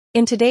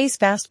In today's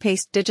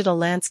fast-paced digital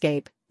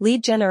landscape,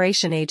 lead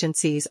generation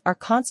agencies are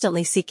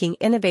constantly seeking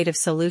innovative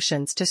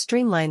solutions to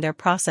streamline their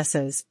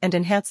processes and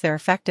enhance their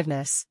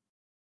effectiveness.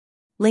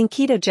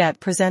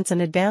 Linkedojet presents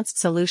an advanced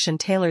solution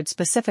tailored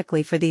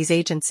specifically for these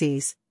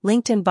agencies,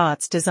 LinkedIn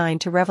bots designed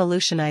to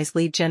revolutionize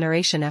lead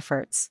generation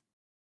efforts.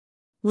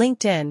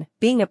 LinkedIn,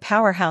 being a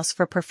powerhouse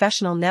for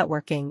professional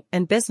networking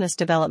and business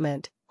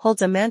development,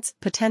 holds immense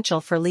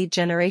potential for lead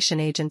generation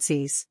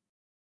agencies.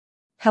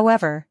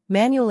 However,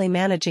 manually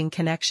managing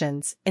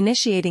connections,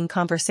 initiating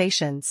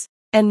conversations,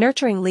 and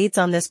nurturing leads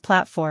on this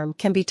platform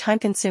can be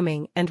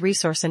time-consuming and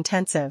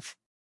resource-intensive.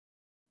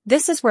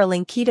 This is where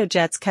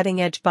Linkedojet's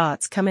cutting-edge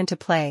bots come into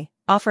play,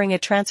 offering a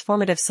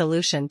transformative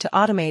solution to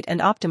automate and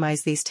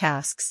optimize these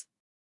tasks.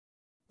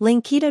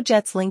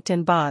 Linkedojet's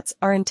LinkedIn bots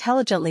are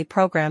intelligently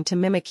programmed to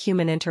mimic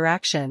human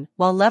interaction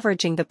while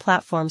leveraging the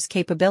platform's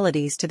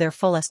capabilities to their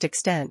fullest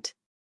extent.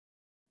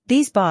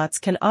 These bots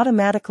can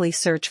automatically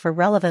search for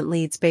relevant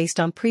leads based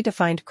on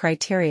predefined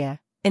criteria,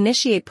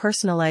 initiate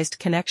personalized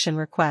connection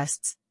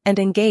requests, and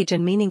engage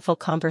in meaningful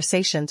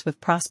conversations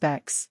with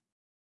prospects.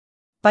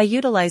 By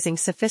utilizing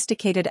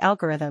sophisticated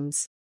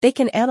algorithms, they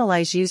can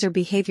analyze user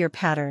behavior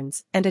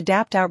patterns and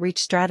adapt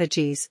outreach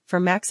strategies for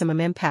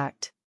maximum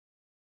impact.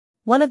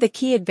 One of the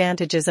key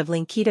advantages of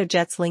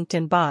Linkedojet's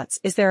LinkedIn bots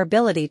is their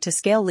ability to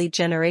scale lead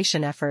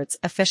generation efforts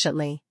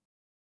efficiently.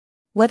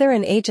 Whether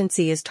an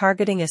agency is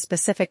targeting a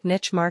specific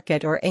niche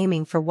market or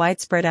aiming for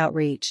widespread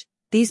outreach,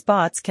 these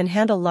bots can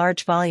handle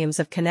large volumes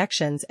of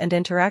connections and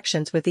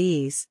interactions with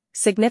ease,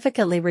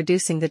 significantly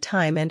reducing the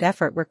time and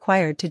effort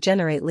required to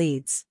generate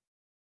leads.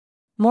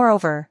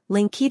 Moreover,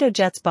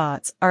 Linkedojet's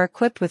bots are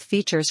equipped with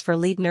features for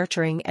lead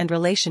nurturing and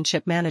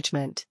relationship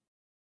management.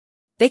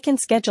 They can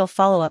schedule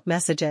follow-up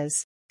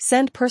messages,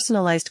 send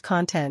personalized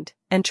content,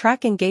 and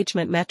track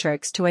engagement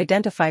metrics to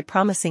identify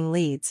promising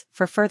leads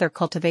for further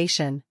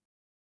cultivation.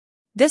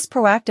 This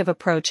proactive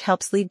approach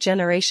helps lead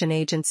generation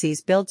agencies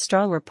build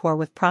strong rapport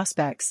with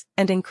prospects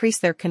and increase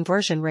their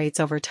conversion rates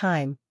over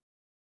time.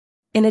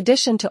 In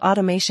addition to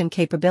automation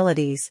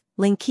capabilities,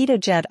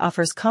 Linkedojet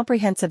offers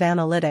comprehensive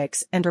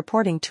analytics and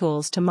reporting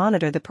tools to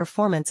monitor the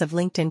performance of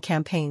LinkedIn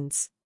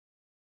campaigns.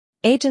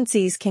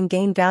 Agencies can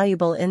gain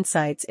valuable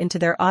insights into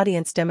their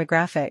audience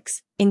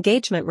demographics,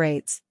 engagement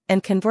rates,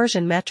 and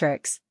conversion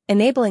metrics,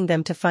 enabling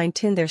them to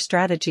fine-tune their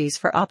strategies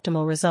for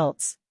optimal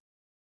results.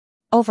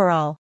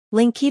 Overall,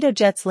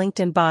 Linkedojet's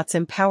LinkedIn bots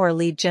empower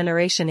lead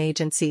generation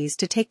agencies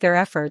to take their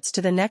efforts to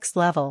the next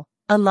level,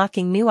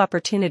 unlocking new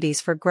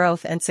opportunities for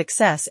growth and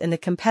success in the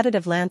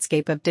competitive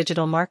landscape of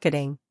digital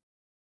marketing.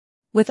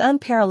 With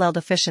unparalleled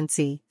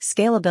efficiency,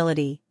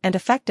 scalability, and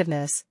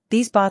effectiveness,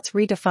 these bots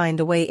redefine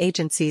the way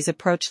agencies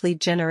approach lead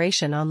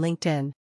generation on LinkedIn.